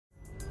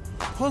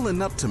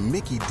Pulling up to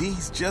Mickey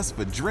D's just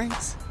for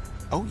drinks?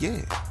 Oh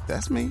yeah,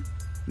 that's me.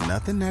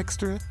 Nothing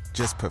extra,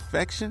 just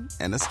perfection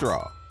and a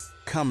straw.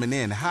 Coming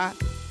in hot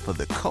for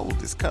the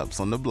coldest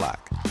cups on the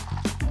block.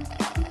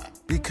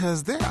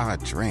 Because there are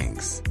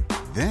drinks.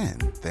 Then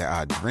there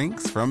are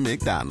drinks from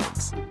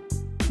McDonald's.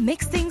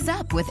 Mix things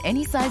up with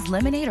any size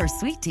lemonade or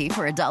sweet tea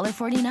for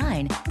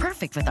 $1.49.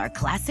 Perfect with our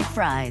classic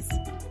fries.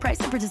 Price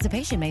and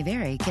participation may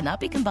vary. Cannot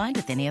be combined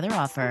with any other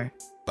offer.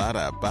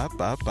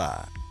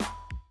 Ba-da-ba-ba-ba.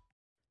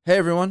 Hey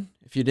everyone,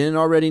 if you didn't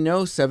already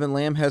know, Seven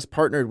Lamb has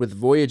partnered with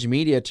Voyage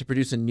Media to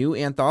produce a new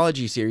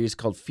anthology series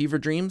called Fever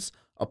Dreams,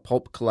 a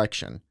Pulp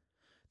Collection.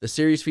 The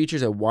series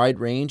features a wide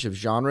range of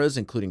genres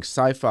including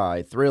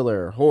sci-fi,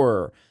 thriller,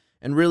 horror,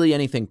 and really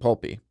anything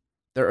pulpy.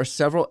 There are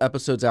several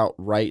episodes out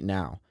right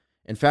now.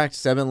 In fact,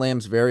 Seven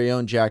Lamb's very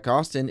own Jack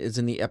Austin is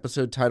in the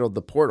episode titled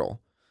The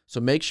Portal. So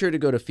make sure to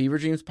go to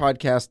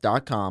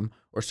feverdreamspodcast.com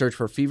or search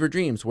for Fever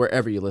Dreams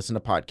wherever you listen to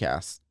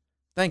podcasts.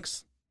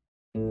 Thanks.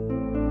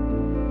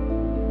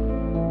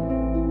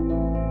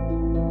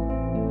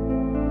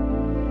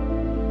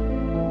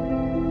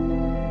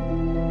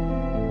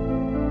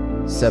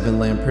 Seven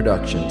Lamb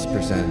Productions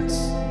presents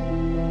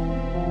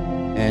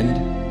End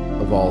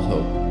of All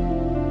Hope.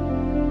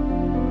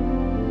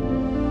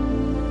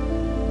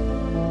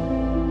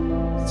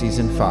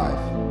 Season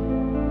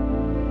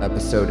 5,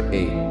 Episode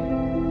 8,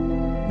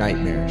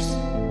 Nightmares.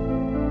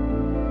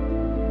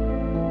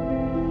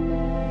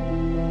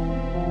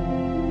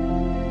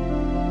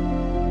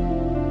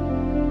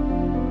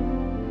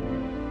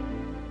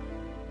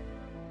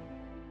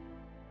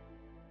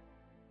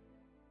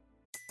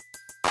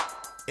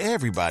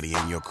 Everybody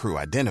in your crew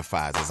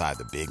identifies as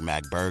either Big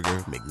Mac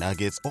Burger,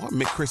 McNuggets, or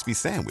McCrispy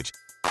Sandwich.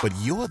 But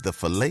you're the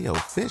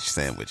Filet-O-Fish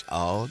Sandwich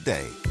all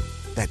day.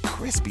 That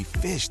crispy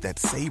fish, that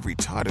savory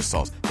tartar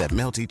sauce, that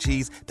melty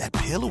cheese, that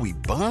pillowy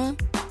bun.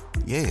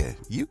 Yeah,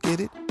 you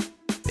get it.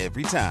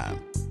 Every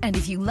time. And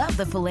if you love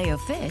the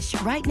Filet-O-Fish,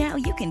 right now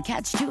you can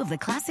catch two of the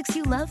classics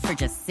you love for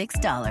just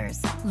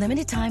 $6.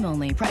 Limited time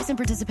only. Price and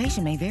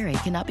participation may vary.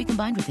 Cannot be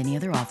combined with any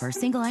other offer.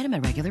 Single item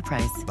at regular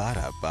price.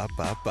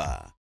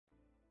 Ba-da-ba-ba-ba.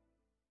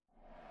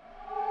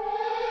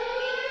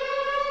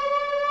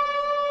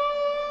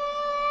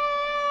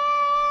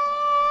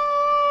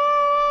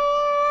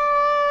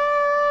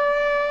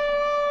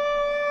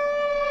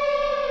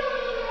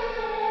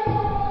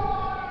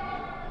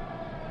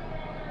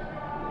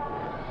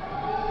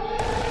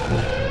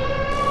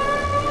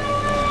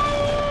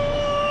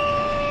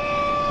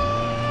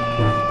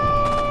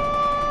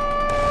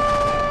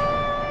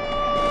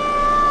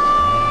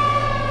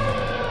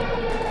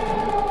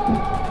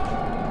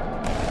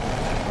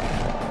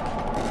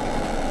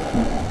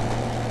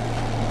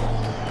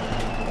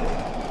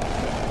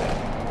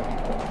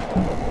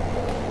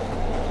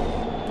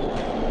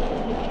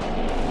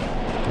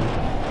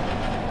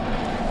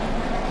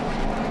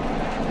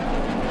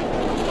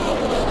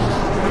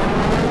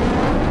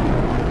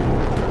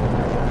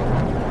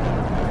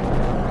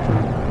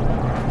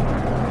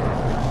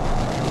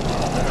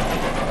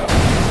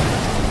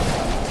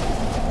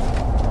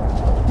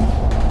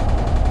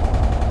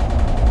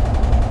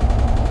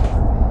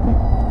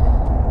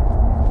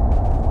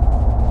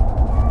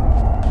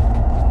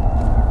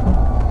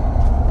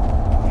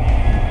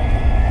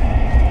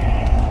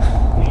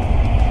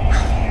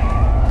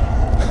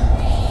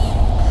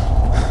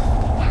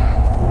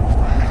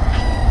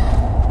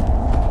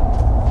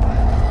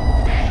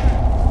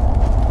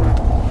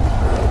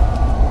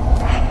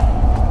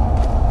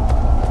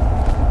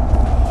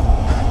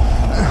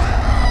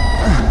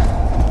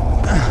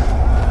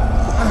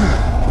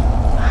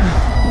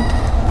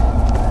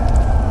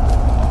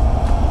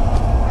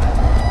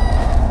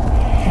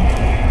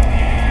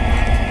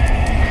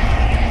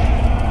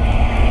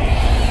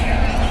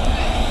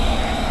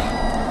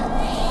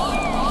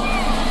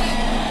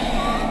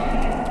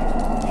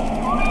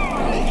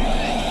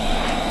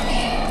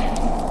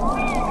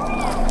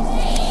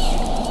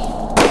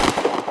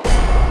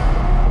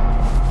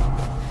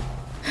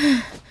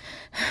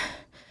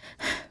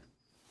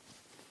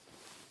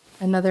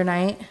 Another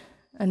night,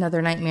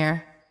 another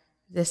nightmare.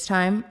 This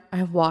time,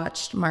 I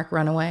watched Mark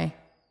run away.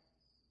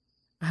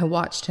 I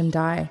watched him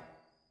die.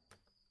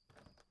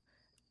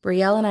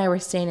 Brielle and I were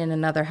staying in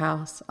another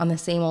house on the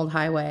same old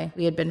highway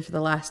we had been for the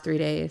last 3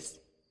 days.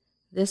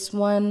 This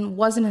one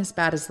wasn't as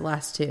bad as the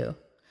last two.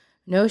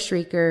 No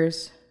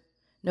shriekers,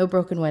 no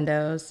broken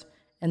windows,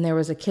 and there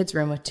was a kid's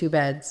room with 2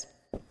 beds.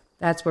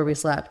 That's where we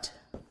slept.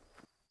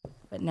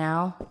 But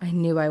now, I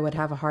knew I would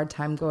have a hard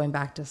time going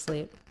back to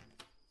sleep.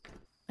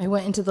 I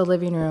went into the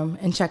living room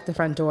and checked the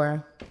front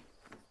door.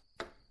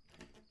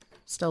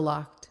 Still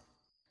locked.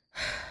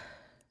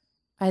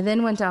 I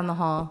then went down the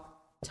hall.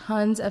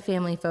 Tons of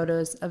family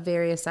photos of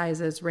various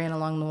sizes ran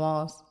along the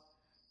walls.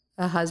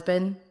 A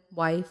husband,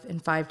 wife,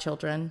 and 5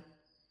 children.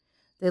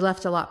 They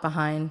left a lot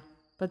behind,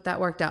 but that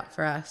worked out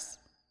for us.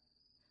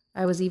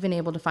 I was even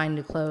able to find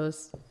new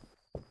clothes.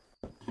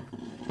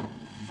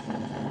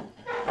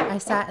 I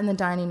sat in the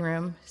dining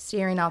room,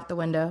 staring out the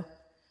window.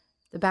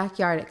 The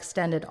backyard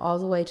extended all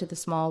the way to the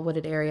small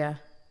wooded area.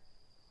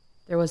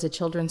 There was a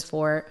children's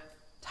fort,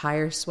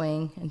 tire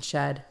swing, and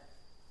shed.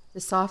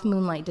 The soft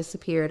moonlight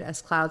disappeared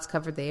as clouds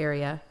covered the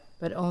area,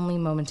 but only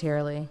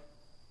momentarily.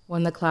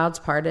 When the clouds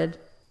parted,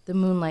 the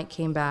moonlight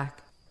came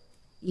back,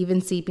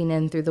 even seeping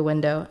in through the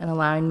window and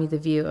allowing me the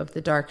view of the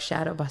dark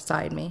shadow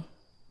beside me.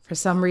 For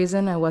some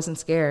reason, I wasn't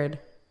scared,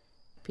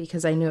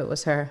 because I knew it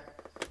was her.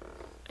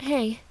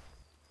 Hey.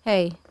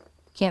 Hey,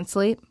 can't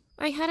sleep?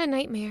 I had a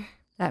nightmare.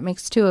 That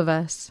makes two of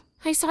us.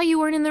 I saw you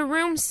weren't in the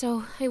room,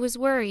 so I was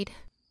worried.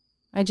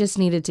 I just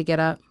needed to get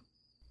up.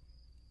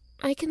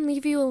 I can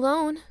leave you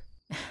alone.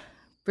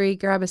 Bree,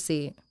 grab a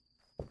seat.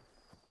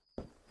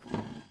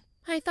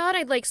 I thought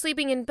I'd like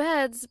sleeping in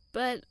beds,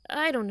 but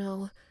I don't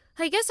know.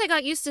 I guess I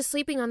got used to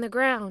sleeping on the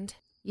ground.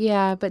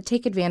 Yeah, but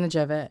take advantage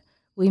of it.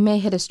 We may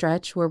hit a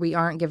stretch where we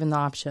aren't given the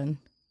option.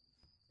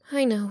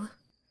 I know.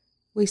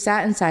 We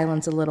sat in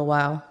silence a little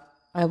while.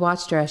 I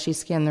watched her as she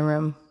scanned the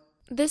room.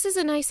 This is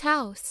a nice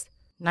house.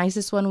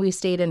 Nicest one we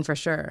stayed in for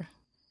sure.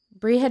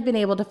 Bree had been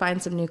able to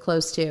find some new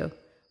clothes too.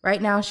 Right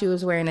now she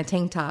was wearing a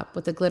tank top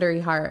with a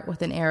glittery heart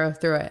with an arrow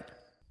through it.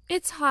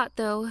 It's hot,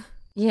 though.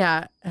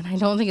 Yeah, and I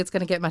don't think it's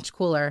going to get much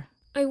cooler.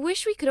 I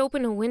wish we could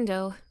open a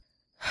window.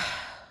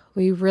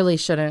 We really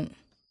shouldn't.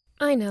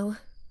 I know.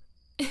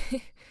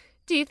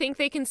 Do you think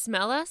they can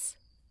smell us?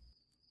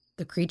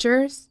 The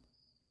creatures?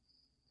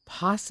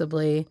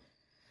 Possibly.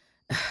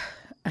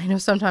 I know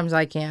sometimes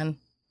I can.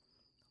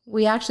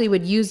 We actually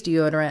would use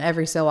deodorant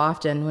every so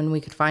often when we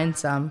could find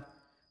some.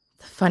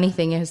 The funny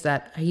thing is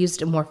that I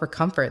used it more for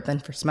comfort than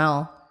for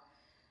smell.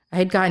 I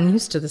had gotten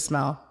used to the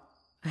smell.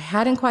 I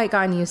hadn't quite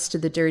gotten used to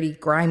the dirty,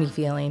 grimy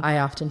feeling I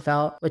often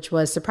felt, which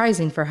was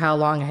surprising for how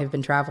long I have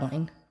been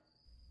traveling.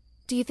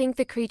 Do you think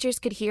the creatures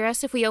could hear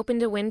us if we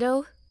opened a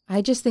window?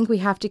 I just think we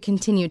have to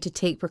continue to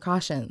take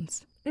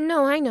precautions.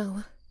 No, I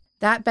know.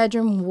 That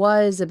bedroom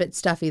was a bit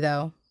stuffy,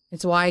 though.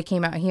 It's why I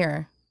came out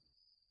here.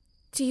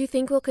 Do you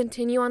think we'll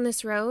continue on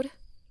this road?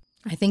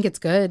 I think it's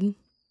good.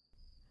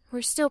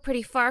 We're still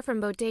pretty far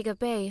from Bodega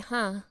Bay,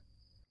 huh?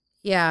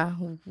 Yeah,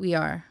 we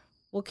are.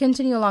 We'll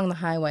continue along the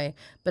highway,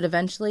 but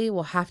eventually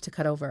we'll have to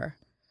cut over.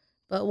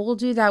 But we'll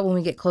do that when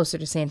we get closer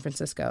to San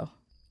Francisco.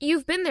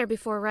 You've been there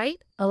before, right?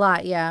 A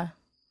lot, yeah.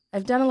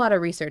 I've done a lot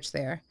of research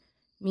there.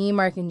 Me,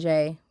 Mark, and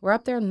Jay were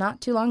up there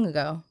not too long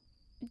ago.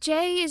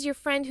 Jay is your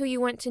friend who you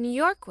went to New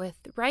York with,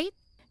 right?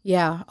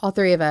 Yeah, all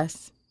three of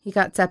us. He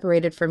got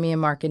separated from me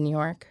and Mark in New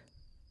York.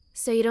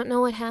 So you don't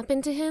know what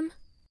happened to him?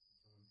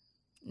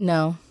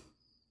 No.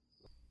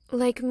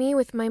 Like me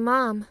with my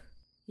mom.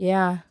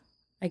 Yeah.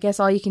 I guess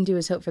all you can do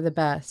is hope for the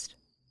best.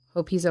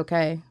 Hope he's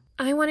okay.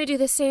 I want to do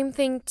the same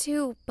thing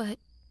too, but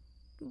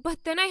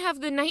then I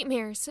have the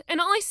nightmares, and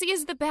all I see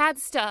is the bad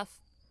stuff.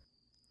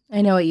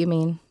 I know what you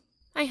mean.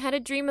 I had a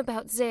dream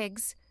about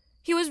Ziggs.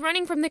 He was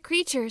running from the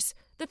creatures,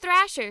 the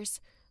Thrashers.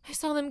 I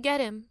saw them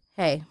get him.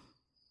 Hey,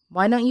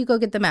 why don't you go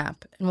get the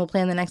map, and we'll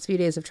plan the next few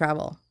days of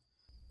travel.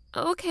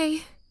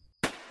 Okay.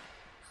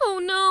 Oh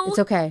no. It's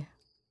okay.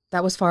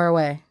 That was far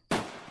away.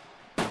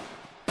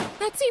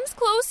 That seems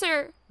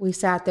closer. We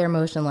sat there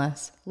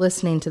motionless,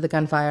 listening to the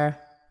gunfire.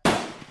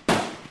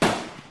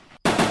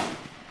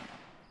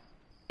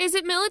 Is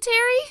it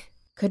military?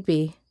 Could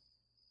be,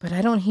 but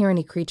I don't hear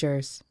any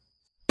creatures.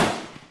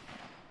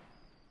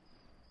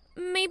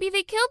 Maybe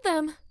they killed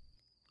them.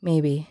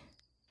 Maybe.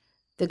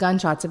 The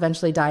gunshots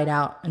eventually died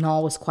out, and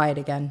all was quiet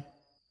again.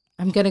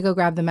 I'm gonna go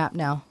grab the map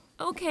now.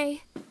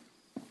 Okay.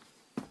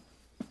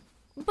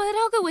 But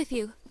I'll go with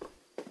you.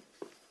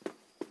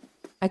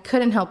 I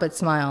couldn't help but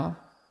smile.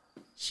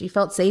 She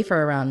felt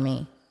safer around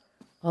me,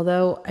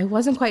 although I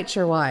wasn't quite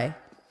sure why.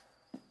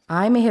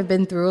 I may have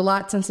been through a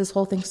lot since this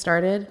whole thing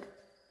started,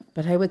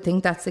 but I would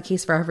think that's the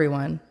case for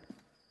everyone.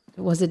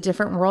 It was a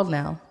different world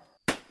now.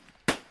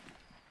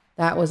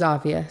 That was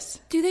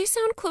obvious. Do they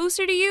sound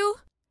closer to you?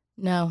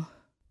 No.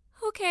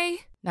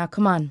 Okay. Now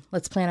come on,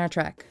 let's plan our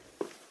trek.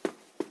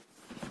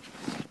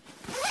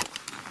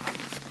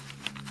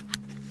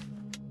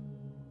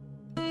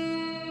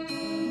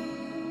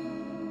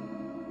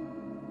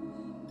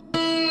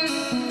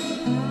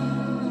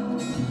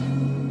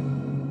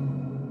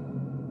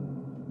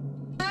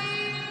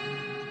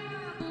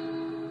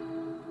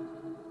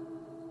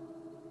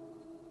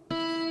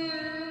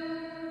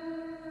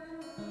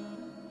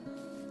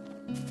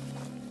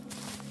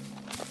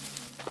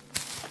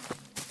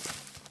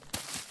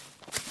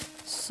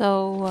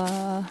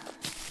 So,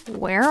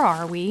 where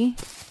are we?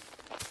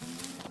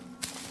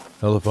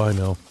 Hell if I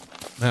know.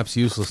 Map's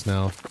useless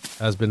now.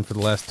 Has been for the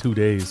last 2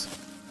 days.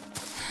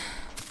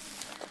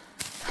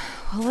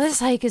 Well, this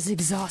hike is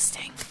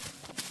exhausting.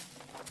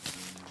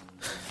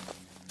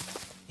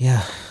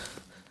 Yeah,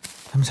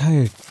 I'm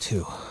tired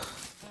too.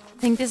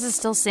 Think this is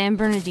still San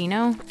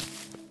Bernardino?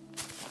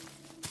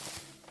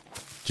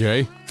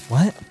 Jay,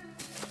 What?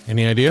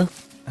 any idea?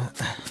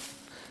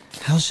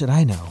 How should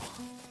I know?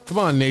 Come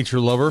on, nature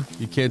lover.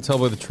 You can't tell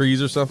by the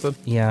trees or something?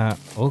 Yeah,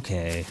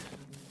 okay.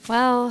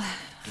 Well,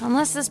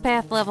 unless this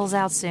path levels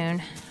out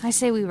soon, I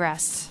say we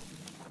rest.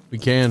 We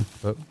can,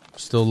 but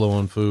still low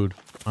on food.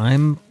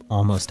 I'm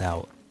almost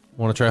out.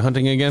 Want to try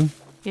hunting again?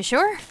 You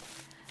sure?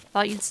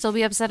 Thought you'd still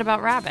be upset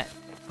about rabbit.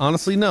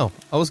 Honestly, no.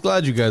 I was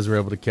glad you guys were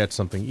able to catch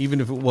something,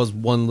 even if it was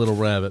one little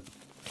rabbit.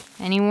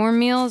 Any warm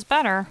meal is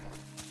better.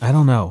 I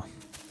don't know.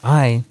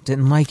 I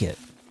didn't like it.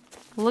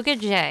 Look at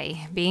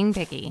Jay, being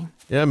picky.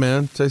 Yeah,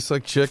 man. Tastes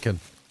like chicken.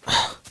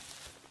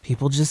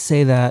 People just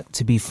say that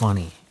to be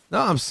funny. No,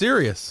 I'm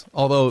serious.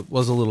 Although it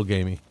was a little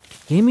gamey.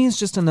 Gamey is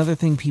just another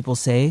thing people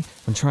say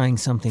when trying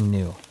something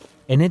new.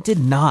 And it did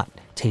not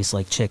taste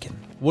like chicken.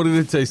 What did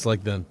it taste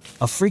like then?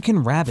 A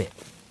freaking rabbit.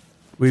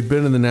 We'd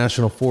been in the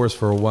National Forest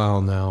for a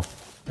while now.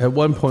 At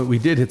one point we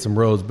did hit some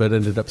roads, but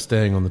ended up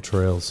staying on the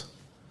trails.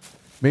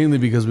 Mainly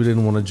because we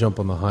didn't want to jump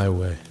on the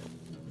highway.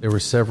 There were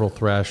several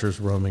thrashers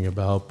roaming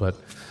about, but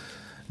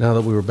now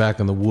that we were back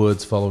in the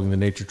woods following the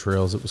nature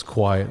trails, it was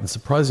quiet and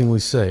surprisingly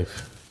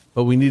safe.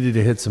 But we needed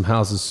to hit some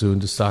houses soon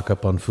to stock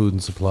up on food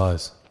and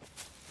supplies.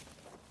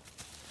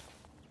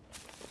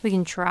 We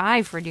can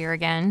try for deer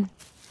again.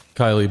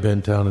 Kylie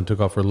bent down and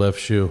took off her left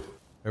shoe.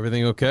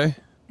 Everything okay?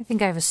 I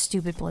think I have a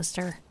stupid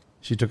blister.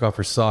 She took off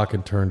her sock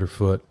and turned her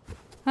foot.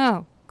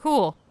 Oh,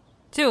 cool.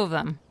 2 of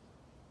them.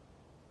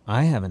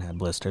 I haven't had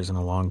blisters in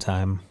a long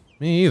time.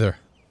 Me either.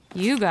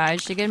 You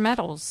guys should get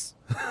medals.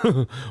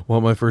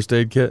 Want my first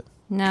aid kit?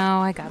 No,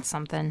 I got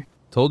something.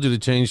 Told you to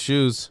change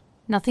shoes.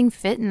 Nothing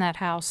fit in that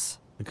house.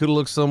 I could have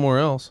looked somewhere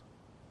else.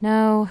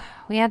 No,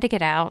 we had to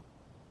get out.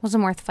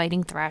 Wasn't worth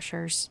fighting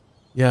thrashers.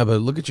 Yeah, but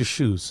look at your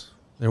shoes.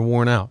 They're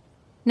worn out.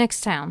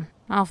 Next town.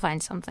 I'll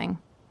find something.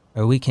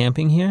 Are we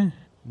camping here?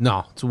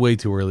 No, it's way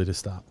too early to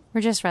stop.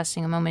 We're just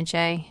resting a moment,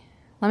 Jay.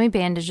 Let me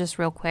bandage this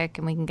real quick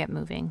and we can get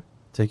moving.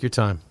 Take your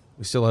time.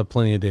 We still have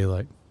plenty of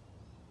daylight.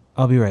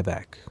 I'll be right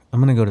back. I'm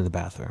gonna go to the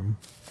bathroom.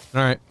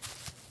 All right.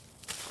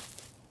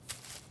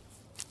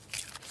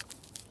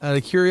 Out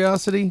of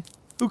curiosity,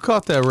 who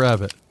caught that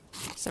rabbit?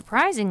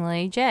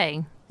 Surprisingly,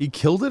 Jay. He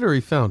killed it or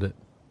he found it?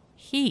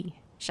 He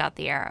shot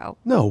the arrow.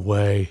 No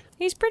way.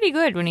 He's pretty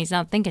good when he's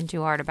not thinking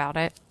too hard about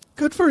it.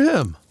 Good for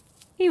him.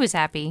 He was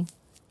happy.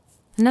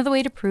 Another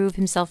way to prove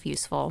himself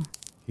useful.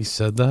 He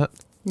said that?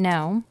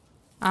 No,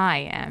 I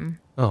am.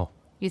 Oh.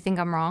 You think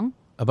I'm wrong?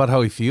 About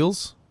how he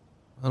feels?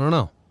 I don't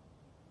know.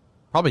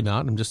 Probably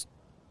not. I'm just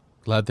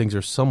glad things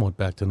are somewhat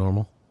back to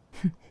normal.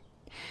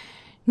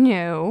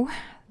 No,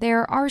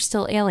 there are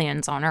still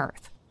aliens on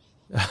Earth.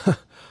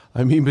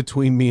 I mean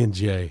between me and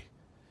Jay.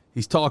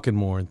 He's talking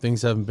more and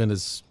things haven't been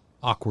as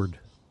awkward.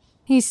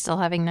 He's still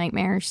having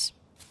nightmares.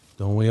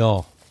 Don't we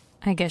all?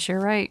 I guess you're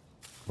right.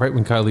 Right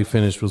when Kylie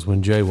finished was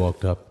when Jay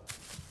walked up.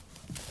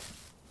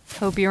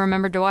 Hope you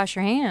remembered to wash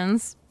your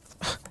hands.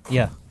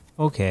 Yeah,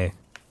 okay.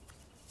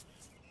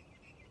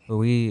 Are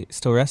we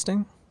still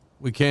resting?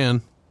 We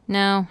can.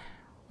 No,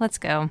 let's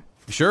go.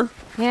 You sure?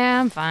 Yeah,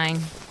 I'm fine.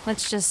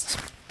 Let's just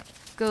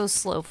go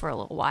slow for a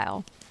little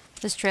while.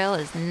 This trail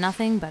is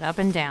nothing but up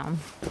and down.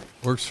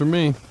 Works for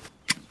me.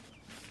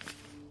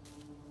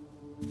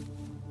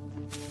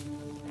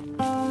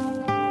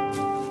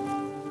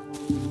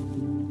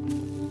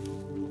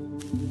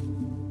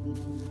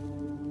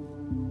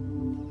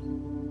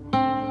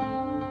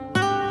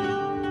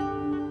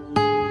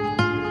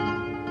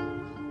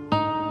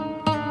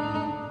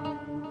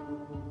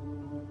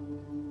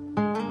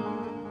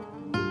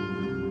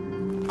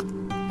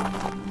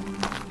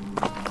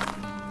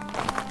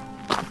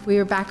 We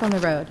were back on the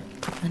road.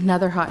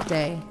 Another hot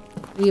day.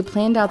 We had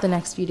planned out the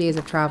next few days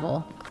of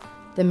travel.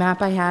 The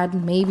map I had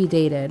may be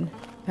dated,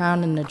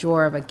 found in a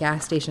drawer of a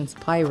gas station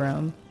supply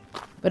room,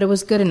 but it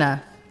was good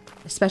enough,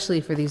 especially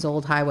for these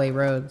old highway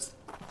roads.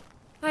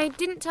 I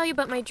didn't tell you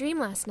about my dream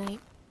last night.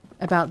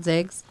 About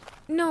Ziggs?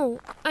 No,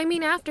 I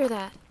mean after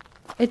that.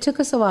 It took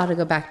us a while to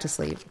go back to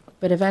sleep,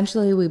 but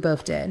eventually we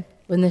both did,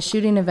 when the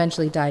shooting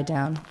eventually died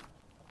down.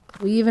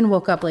 We even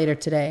woke up later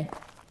today.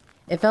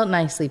 It felt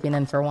nice sleeping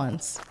in for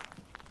once.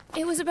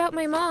 It was about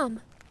my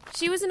mom.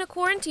 She was in a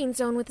quarantine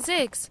zone with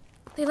Ziggs.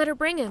 They let her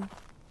bring him.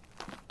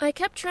 I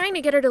kept trying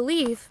to get her to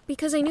leave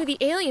because I knew the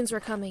aliens were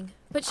coming,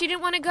 but she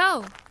didn't want to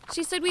go.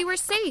 She said we were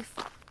safe.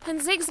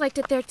 And Ziggs liked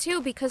it there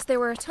too because there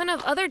were a ton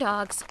of other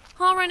dogs,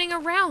 all running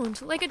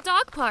around like a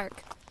dog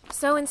park.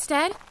 So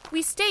instead,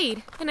 we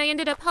stayed, and I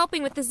ended up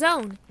helping with the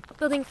zone,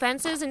 building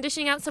fences and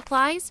dishing out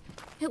supplies.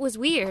 It was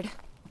weird.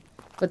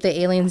 But the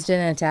aliens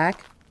didn't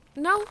attack?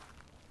 No,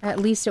 At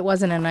least it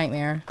wasn't a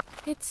nightmare.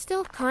 it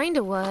still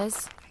kinda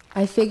was.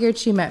 I figured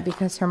she meant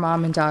because her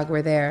mom and dog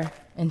were there,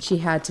 and she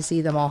had to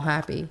see them all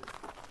happy.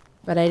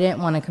 But I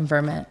didn't want to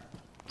confirm it,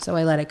 so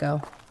I let it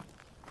go.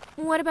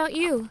 What about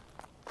you?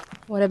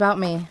 What about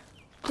me?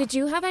 Did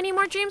you have any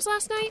more dreams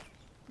last night?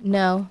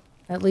 No,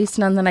 at least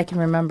none that I can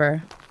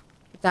remember.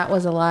 But that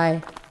was a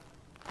lie.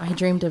 I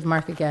dreamed of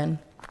Mark again.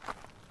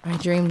 I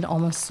dreamed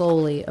almost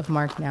solely of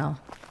Mark now.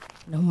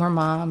 No more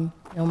Mom,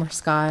 no more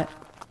Scott,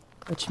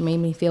 which made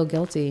me feel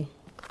guilty.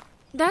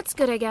 That's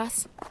good, I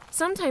guess.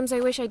 Sometimes I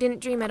wish I didn't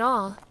dream at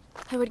all.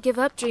 I would give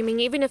up dreaming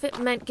even if it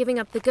meant giving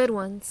up the good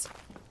ones.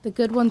 The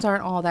good ones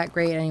aren't all that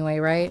great anyway,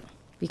 right?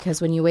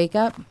 Because when you wake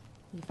up,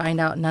 you find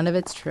out none of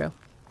it's true.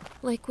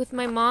 Like with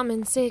my mom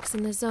and Ziggs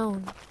in the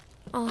zone.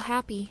 All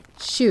happy.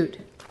 Shoot,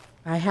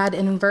 I had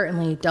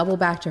inadvertently double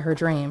back to her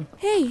dream.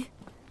 Hey,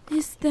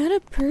 Is that a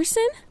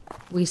person?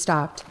 We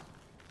stopped.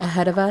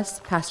 Ahead of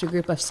us, past a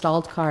group of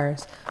stalled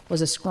cars,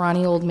 was a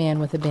scrawny old man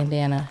with a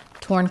bandana,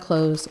 torn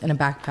clothes, and a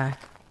backpack.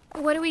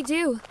 What do we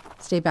do?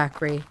 Stay back,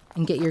 Bree,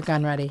 and get your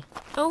gun ready.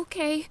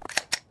 Okay.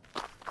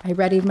 I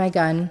readied my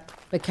gun,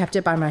 but kept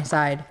it by my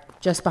side,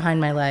 just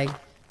behind my leg.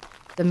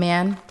 The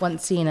man,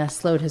 once seen us,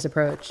 slowed his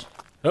approach.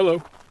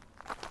 Hello.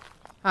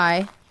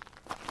 Hi.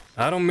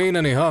 I don't mean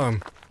any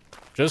harm.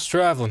 Just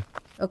traveling.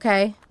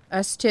 Okay,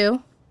 us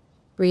too.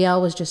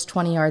 Brielle was just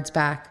 20 yards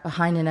back,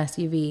 behind an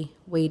SUV,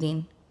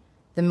 waiting.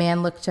 The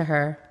man looked to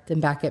her, then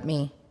back at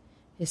me.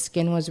 His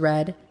skin was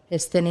red,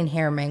 his thinning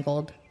hair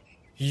mangled.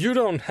 You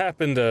don't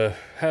happen to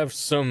have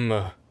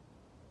some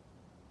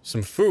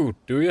food,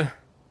 do you?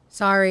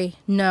 Sorry,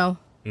 no.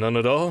 None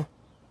at all?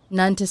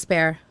 None to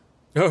spare.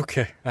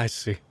 Okay, I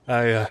see.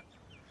 I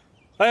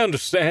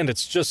understand.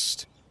 It's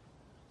just...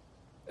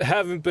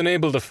 haven't been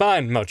able to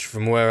find much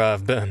from where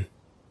I've been.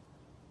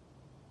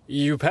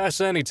 You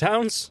pass any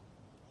towns?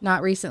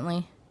 Not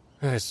recently.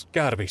 There's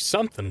gotta be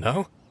something,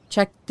 no?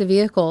 Check the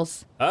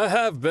vehicles. I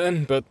have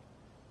been, but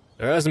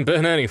there hasn't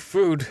been any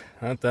food,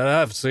 not that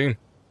I've seen.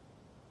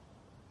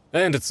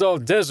 And it's all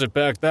desert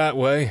back that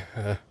way.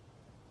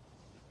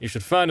 You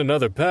should find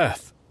another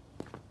path.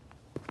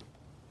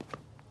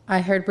 I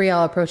heard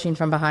Brielle approaching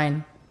from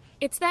behind.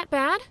 It's that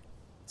bad?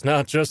 It's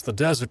not just the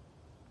desert.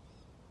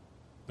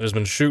 There's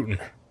been shooting.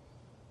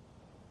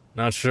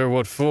 Not sure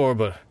what for,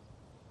 but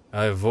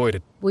I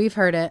avoided. We've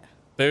heard it.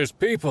 There's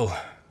people.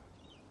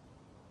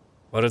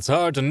 But it's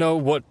hard to know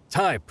what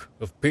type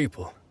of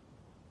people.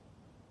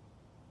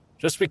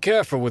 Just be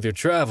careful with your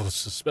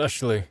travels,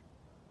 especially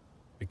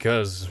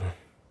because...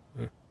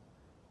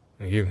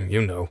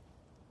 You know.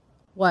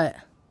 What?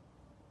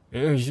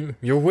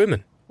 You're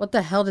women. What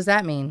the hell does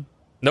that mean?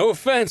 No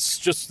offense,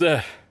 just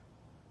that...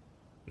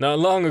 not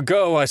long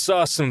ago I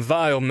saw some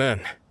vile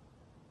men.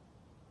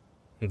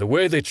 And the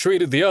way they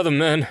treated the other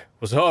men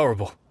was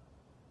horrible.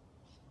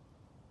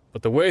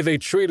 But the way they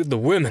treated the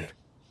women...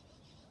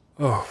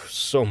 oh,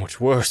 so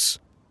much worse.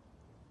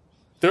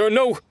 There are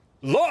no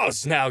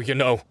laws now, you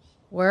know.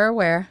 We're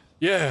aware.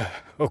 Yeah,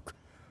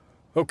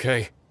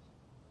 okay.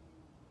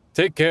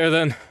 Take care,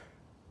 then.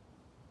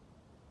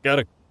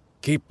 Gotta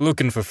keep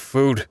looking for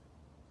food.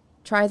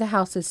 Try the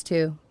houses,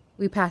 too.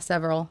 We passed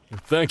several.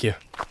 Thank you.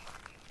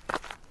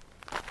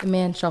 The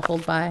man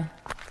shuffled by.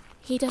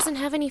 He doesn't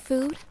have any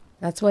food?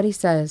 That's what he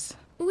says.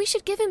 We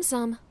should give him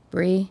some.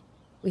 Bree,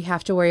 we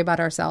have to worry about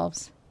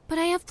ourselves. But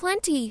I have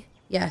plenty.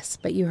 Yes,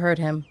 but you heard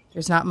him.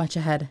 There's not much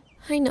ahead.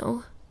 I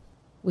know.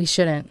 We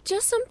shouldn't.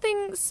 Just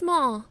something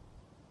small.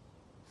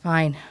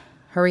 Fine.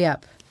 Hurry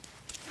up.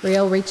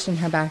 Brielle reached in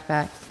her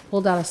backpack,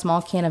 pulled out a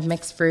small can of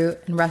mixed fruit,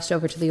 and rushed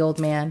over to the old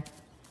man.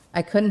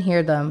 I couldn't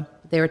hear them,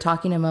 but they were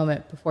talking a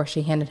moment before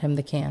she handed him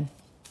the can.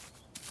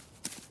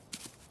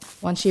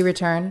 Once she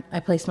returned, I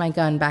placed my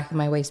gun back in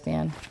my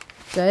waistband.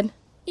 Good?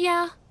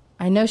 Yeah.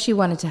 I know she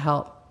wanted to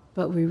help,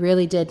 but we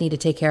really did need to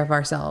take care of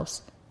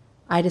ourselves.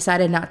 I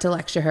decided not to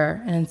lecture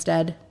her, and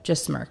instead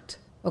just smirked.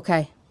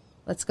 Okay,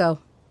 let's go.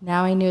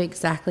 Now I knew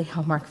exactly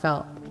how Mark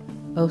felt.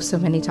 Oh, so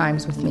many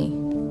times with me.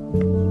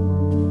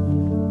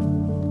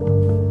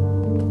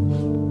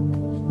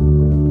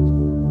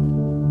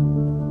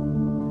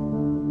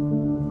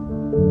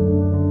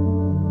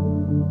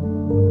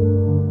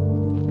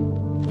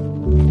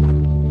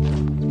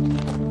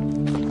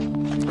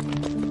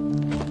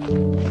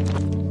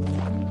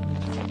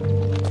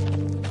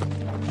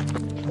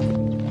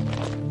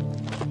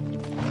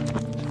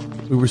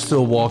 We were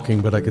still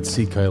walking, but I could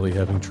see Kylie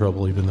having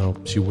trouble even though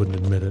she wouldn't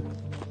admit it.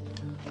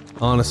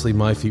 Honestly,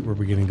 my feet were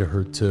beginning to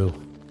hurt too.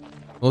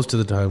 Most of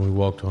the time we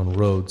walked on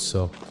roads,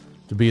 so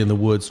to be in the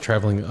woods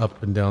traveling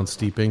up and down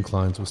steep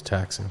inclines was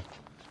taxing.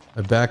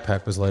 My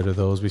backpack was lighter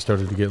though as we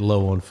started to get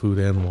low on food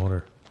and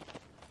water.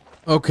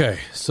 Okay,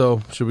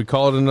 so should we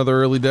call it another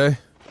early day?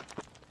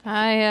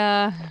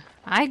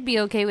 I'd be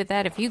okay with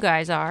that if you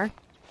guys are.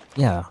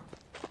 Yeah.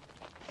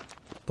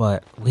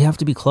 But we have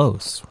to be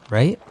close,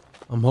 right?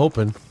 I'm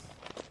hoping.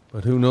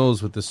 But who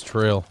knows with this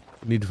trail?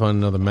 We need to find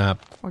another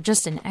map. Or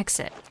just an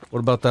exit. What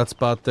about that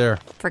spot there?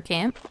 For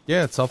camp?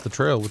 Yeah, it's off the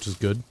trail, which is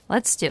good.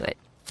 Let's do it.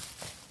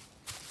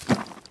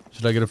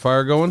 Should I get a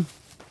fire going?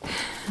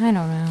 I don't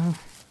know.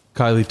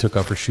 Kylie took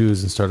off her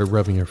shoes and started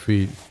rubbing her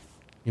feet.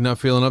 You not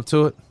feeling up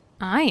to it?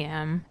 I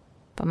am,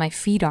 but my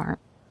feet aren't.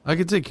 I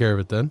can take care of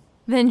it then.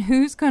 Then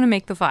who's gonna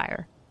make the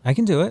fire? I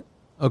can do it.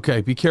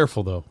 Okay, be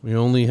careful though. We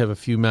only have a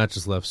few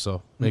matches left,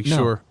 so make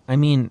sure. I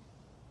mean,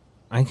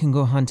 I can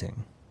go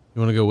hunting. You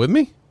want to go with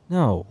me?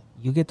 No,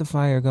 you get the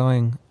fire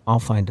going, I'll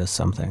find us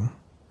something.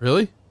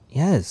 Really?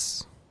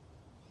 Yes.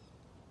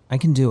 I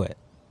can do it.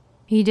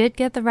 He did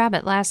get the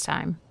rabbit last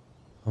time.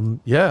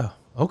 Yeah.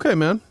 Okay,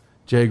 man.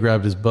 Jay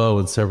grabbed his bow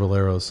and several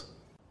arrows.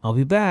 I'll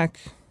be back.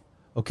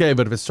 Okay,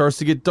 but if it starts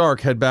to get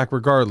dark, head back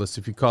regardless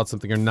if you caught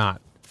something or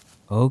not.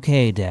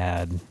 Okay,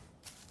 Dad.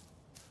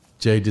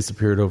 Jay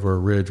disappeared over a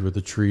ridge where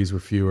the trees were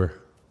fewer.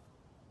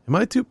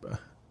 I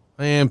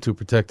am too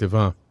protective,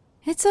 huh?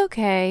 It's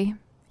okay.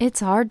 It's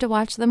hard to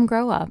watch them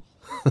grow up.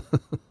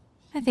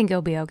 I think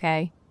he'll be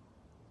okay.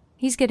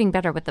 He's getting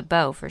better with the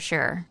bow for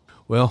sure.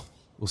 Well,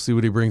 we'll see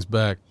what he brings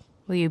back.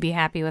 Will you be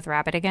happy with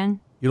Rabbit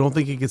again? You don't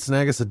think he could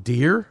snag us a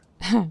deer?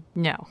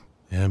 No.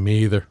 Yeah,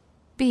 me either.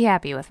 Be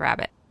happy with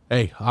Rabbit.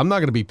 Hey, I'm not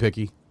going to be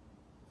picky.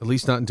 At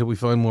least not until we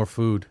find more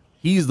food.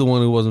 He's the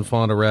one who wasn't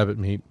fond of rabbit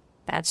meat.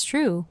 That's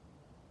true.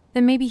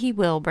 Then maybe he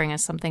will bring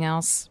us something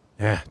else.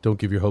 Don't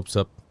give your hopes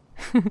up.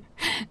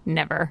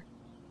 Never.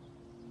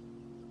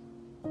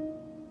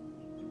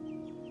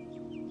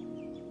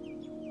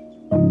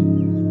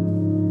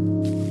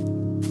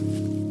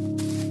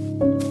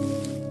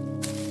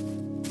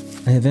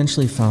 I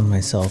eventually found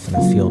myself in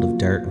a field of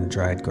dirt and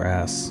dried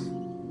grass.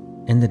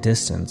 In the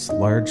distance,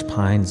 large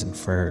pines and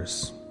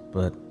firs,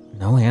 but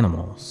no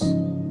animals.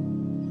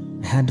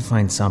 I had to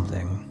find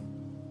something.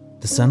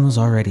 The sun was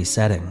already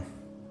setting.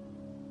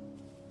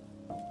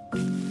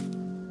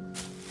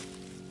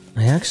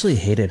 I actually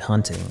hated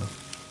hunting,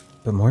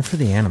 but more for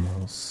the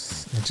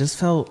animals. It just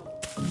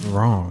felt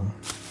wrong.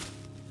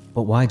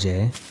 But why,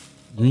 Jay?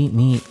 You eat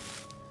meat,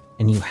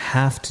 and you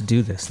have to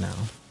do this now.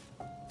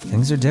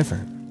 Things are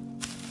different.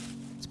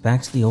 It's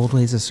back to the old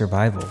ways of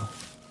survival.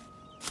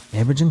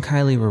 Ambridge and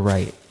Kylie were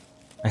right.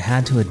 I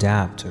had to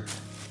adapt, or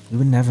we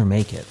would never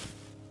make it.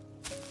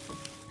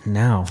 And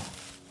now,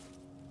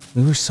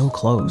 we were so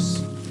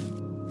close.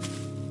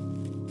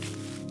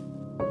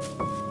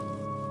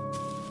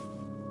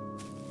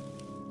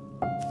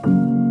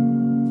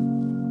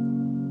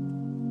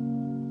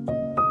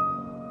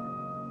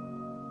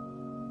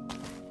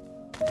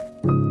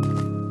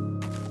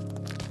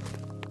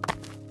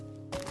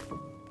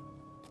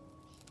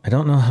 I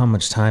don't know how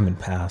much time had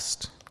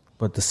passed,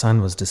 but the sun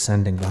was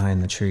descending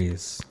behind the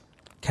trees,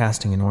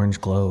 casting an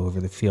orange glow over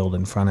the field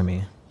in front of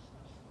me.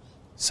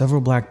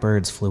 Several black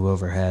birds flew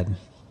overhead.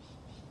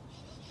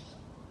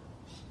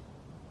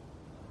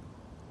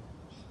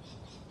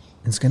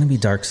 It's gonna be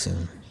dark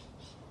soon.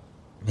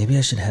 Maybe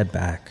I should head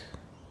back.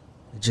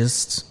 I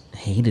just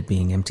hated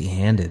being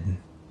empty-handed.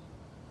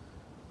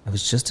 I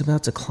was just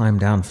about to climb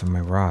down from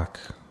my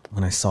rock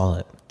when I saw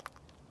it.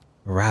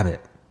 A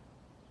rabbit.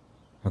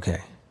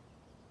 Okay.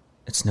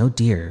 It's no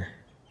deer,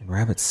 and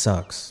rabbit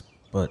sucks,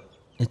 but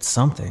it's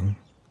something.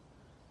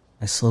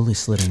 I slowly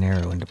slid an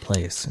arrow into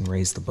place and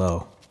raised the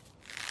bow.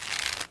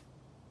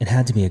 It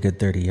had to be a good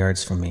 30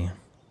 yards from me,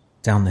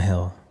 down the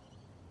hill.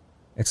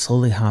 It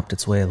slowly hopped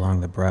its way along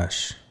the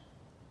brush,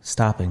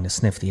 stopping to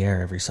sniff the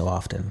air every so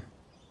often.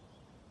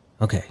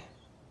 Okay,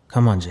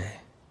 come on, Jay.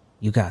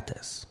 You got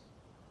this.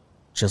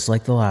 Just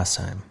like the last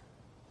time.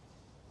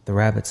 The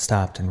rabbit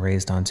stopped and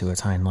raised onto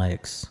its hind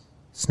legs,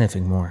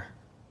 sniffing more.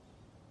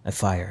 I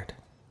fired.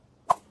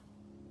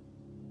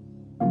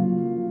 I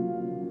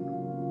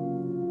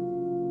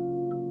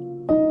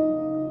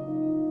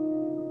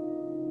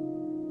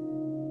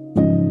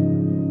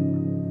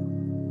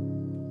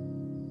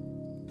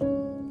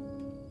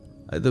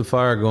had the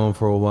fire going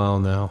for a while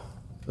now.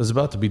 It was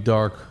about to be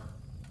dark.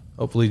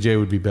 Hopefully Jay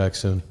would be back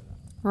soon.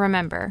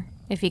 Remember,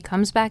 if he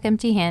comes back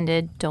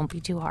empty-handed, don't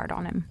be too hard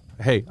on him.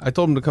 Hey, I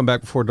told him to come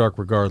back before dark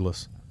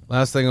regardless.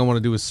 Last thing I want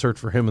to do is search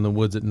for him in the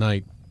woods at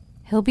night.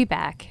 He'll be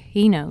back.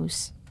 He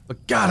knows.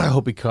 But God, I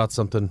hope he caught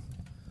something.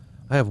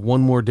 I have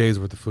one more day's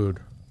worth of food.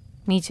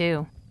 Me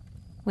too.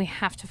 We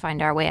have to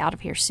find our way out of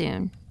here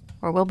soon,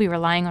 or we'll be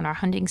relying on our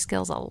hunting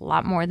skills a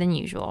lot more than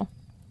usual.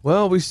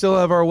 Well, we still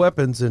have our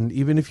weapons, and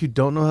even if you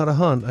don't know how to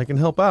hunt, I can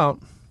help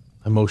out.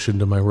 I motioned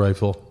to my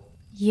rifle.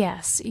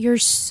 Yes, you're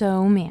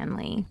so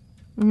manly.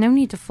 No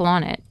need to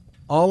flaunt it.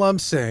 All I'm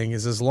saying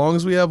is as long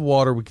as we have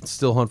water, we can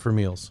still hunt for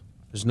meals.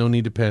 There's no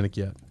need to panic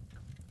yet.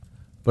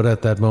 But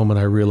at that moment,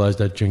 I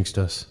realized I'd jinxed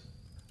us.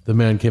 The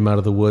man came out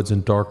of the woods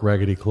in dark,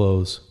 raggedy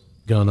clothes,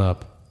 gun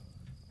up.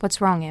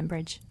 What's wrong,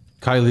 Ambridge?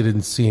 Kylie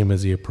didn't see him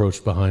as he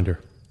approached behind her.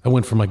 I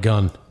went for my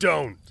gun.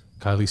 Don't.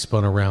 Kylie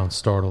spun around,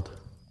 startled.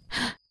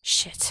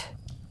 Shit.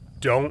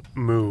 Don't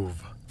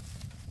move.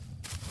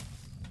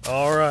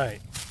 All right,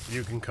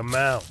 you can come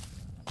out.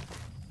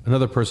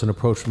 Another person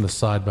approached from the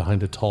side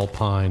behind a tall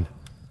pine.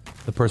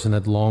 The person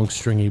had long,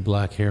 stringy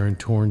black hair and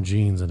torn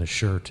jeans and a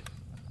shirt.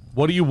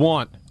 What do you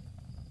want?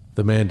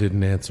 The man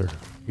didn't answer.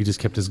 He just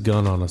kept his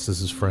gun on us as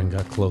his friend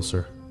got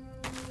closer.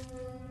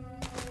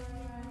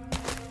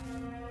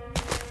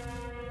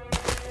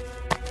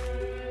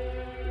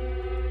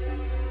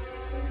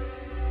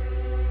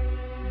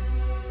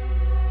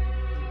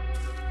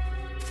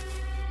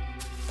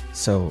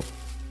 So,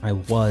 I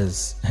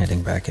was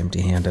heading back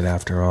empty-handed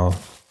after all.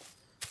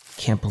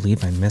 Can't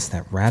believe I missed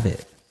that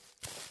rabbit.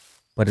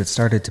 But it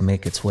started to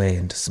make its way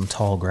into some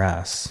tall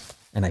grass,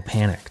 and I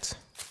panicked.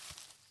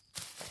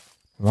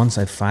 Once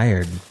I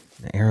fired,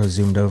 the arrow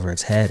zoomed over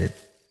its head. It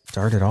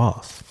darted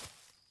off.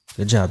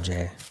 Good job,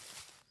 Jay.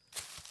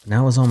 But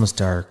now it was almost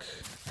dark,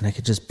 and I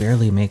could just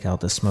barely make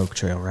out the smoke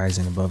trail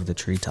rising above the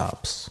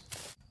treetops.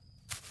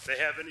 They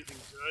have anything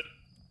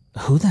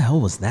good? Who the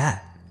hell was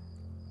that?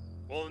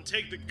 Well, then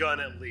take the gun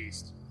at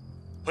least.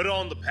 Put it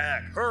on the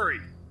pack. Hurry!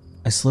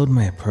 I slowed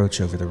my approach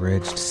over the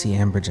ridge to see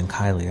Ambridge and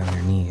Kylie on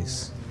their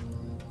knees,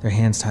 their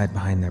hands tied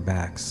behind their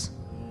backs,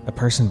 a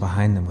person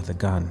behind them with a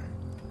gun,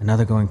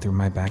 another going through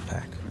my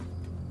backpack.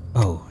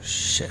 Oh,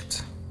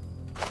 shit.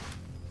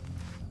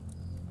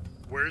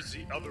 Where's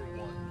the other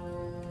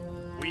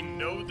one? We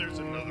know there's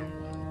another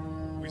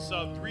one. We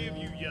saw 3 of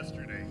you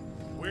yesterday.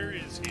 Where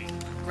is he?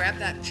 Grab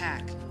that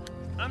pack.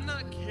 I'm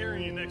not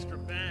carrying extra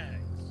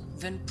bags.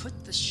 Then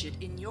put the shit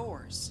in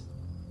yours.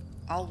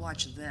 I'll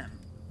watch them.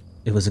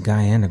 It was a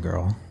guy and a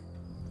girl.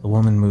 The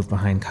woman moved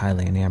behind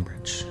Kylie and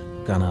Ambridge,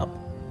 gun up.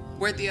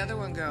 Where'd the other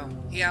one go?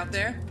 He out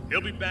there?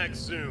 He'll be back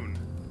soon.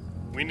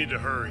 We need to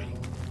hurry.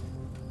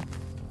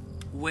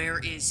 Where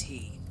is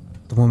he?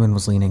 The woman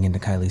was leaning into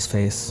Kylie's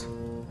face,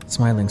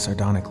 smiling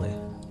sardonically.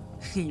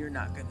 You're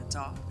not gonna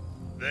talk.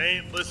 They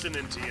ain't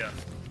listening to you.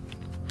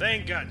 They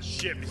ain't got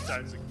shit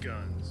besides the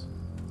guns.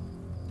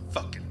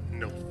 Fucking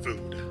no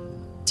food.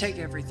 Take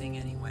everything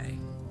anyway.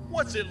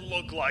 What's it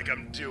look like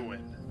I'm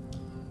doing?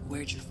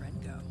 Where'd your friend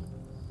go?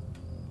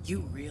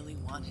 You really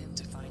want him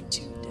to find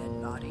 2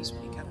 dead bodies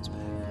when he comes back?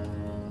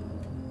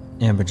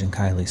 Ambridge and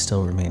Kylie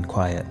still remained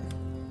quiet.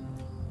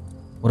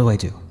 What do I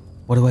do?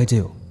 What do I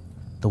do?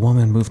 The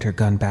woman moved her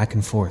gun back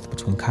and forth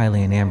between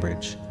Kylie and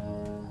Ambridge.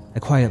 I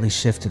quietly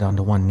shifted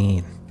onto one knee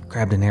and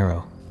grabbed an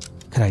arrow.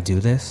 Could I do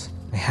this?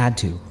 I had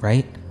to,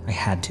 right? I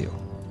had to.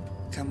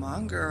 Come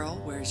on,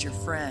 girl. Where's your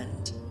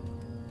friend?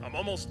 I'm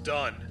almost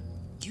done.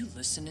 You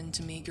listening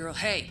to me, girl?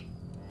 Hey,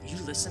 you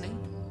listening?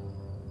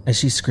 As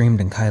she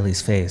screamed in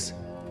Kylie's face,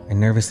 I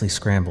nervously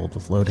scrambled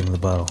with loading the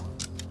bow.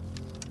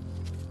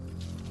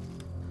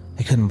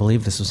 I couldn't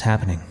believe this was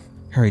happening.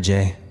 Hurry,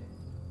 Jay.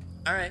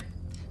 All right.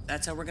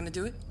 That's how we're gonna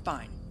do it?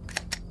 Fine.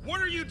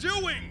 What are you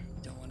doing?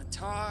 Don't want to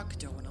talk,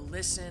 don't want to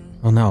listen.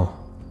 Oh no.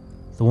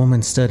 The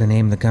woman stood and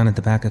aimed the gun at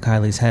the back of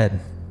Kylie's head,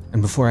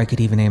 and before I could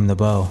even aim the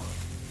bow,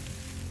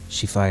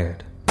 she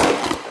fired.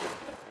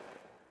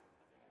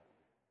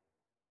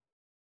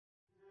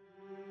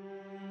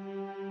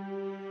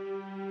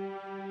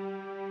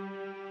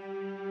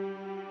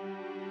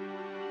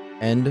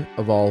 End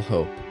of All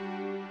Hope.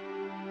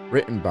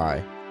 Written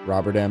by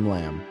Robert M.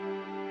 Lamb.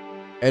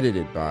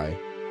 Edited by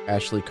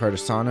Ashley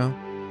Cardesano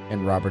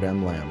and Robert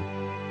M. Lamb.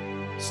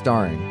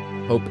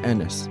 Starring Hope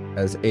Ennis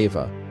as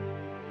Ava,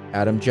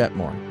 Adam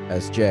Jetmore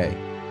as Jay,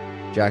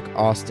 Jack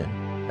Austin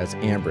as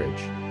Ambridge,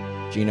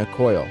 Gina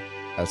Coyle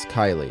as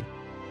Kylie,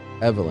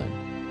 Evelyn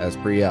as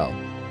Brielle,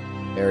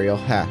 Ariel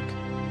Hack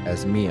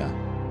as Mia,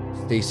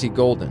 Stacy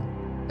Golden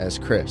as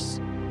Chris,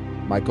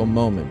 Michael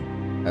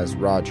Moman as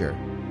Roger,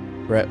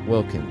 Brett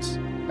Wilkins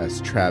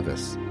as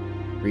Travis,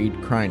 Reed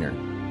Kreiner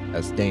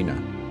as Dana,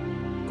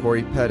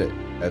 Corey Pettit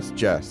as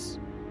Jess,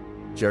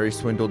 Jerry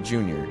Swindle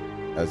Jr.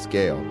 as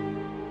Gail,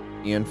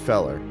 Ian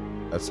Feller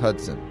as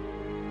Hudson,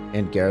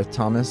 and Gareth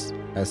Thomas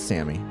as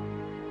Sammy.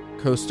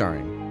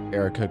 Co-starring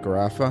Erica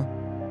Garaffa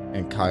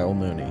and Kyle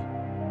Mooney.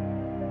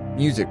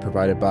 Music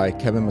provided by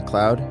Kevin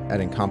MacLeod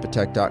at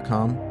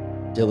Incompetech.com,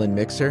 Dylan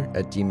Mixer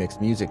at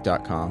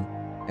dmixmusic.com,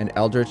 and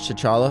Eldridge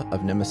T'Challa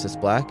of Nemesis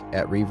Black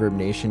at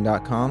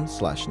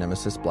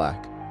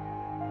ReverbNation.com/NemesisBlack.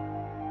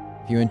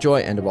 If you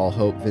enjoy End of All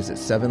Hope, visit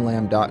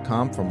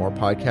 7lamb.com for more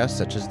podcasts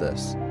such as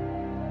this.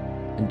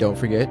 And don't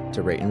forget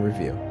to rate and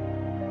review.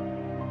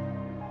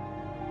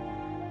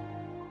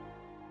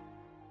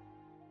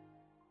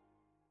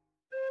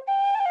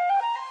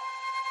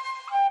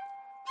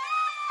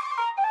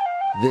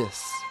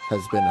 This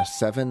has been a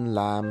 7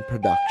 Lamb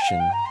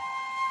production.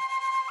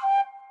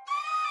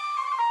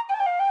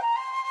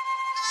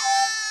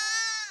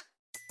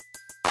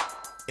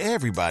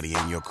 Everybody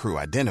in your crew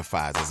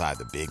identifies as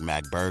either Big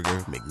Mac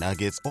Burger,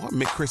 McNuggets, or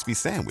McCrispy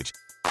Sandwich.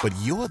 But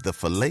you're the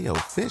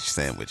Filet-O-Fish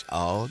Sandwich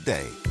all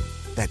day.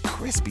 That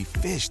crispy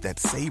fish, that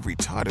savory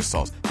tartar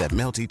sauce, that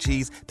melty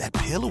cheese, that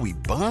pillowy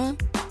bun.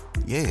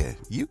 Yeah,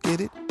 you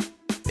get it.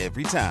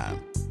 Every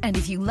time. And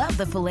if you love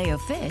the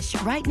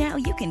Filet-O-Fish, right now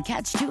you can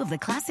catch 2 of the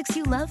classics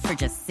you love for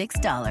just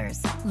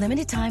 $6.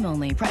 Limited time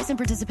only. Price and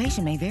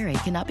participation may vary.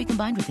 Cannot be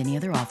combined with any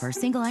other offer.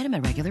 Single item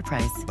at regular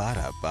price.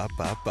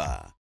 Ba-da-ba-ba-ba.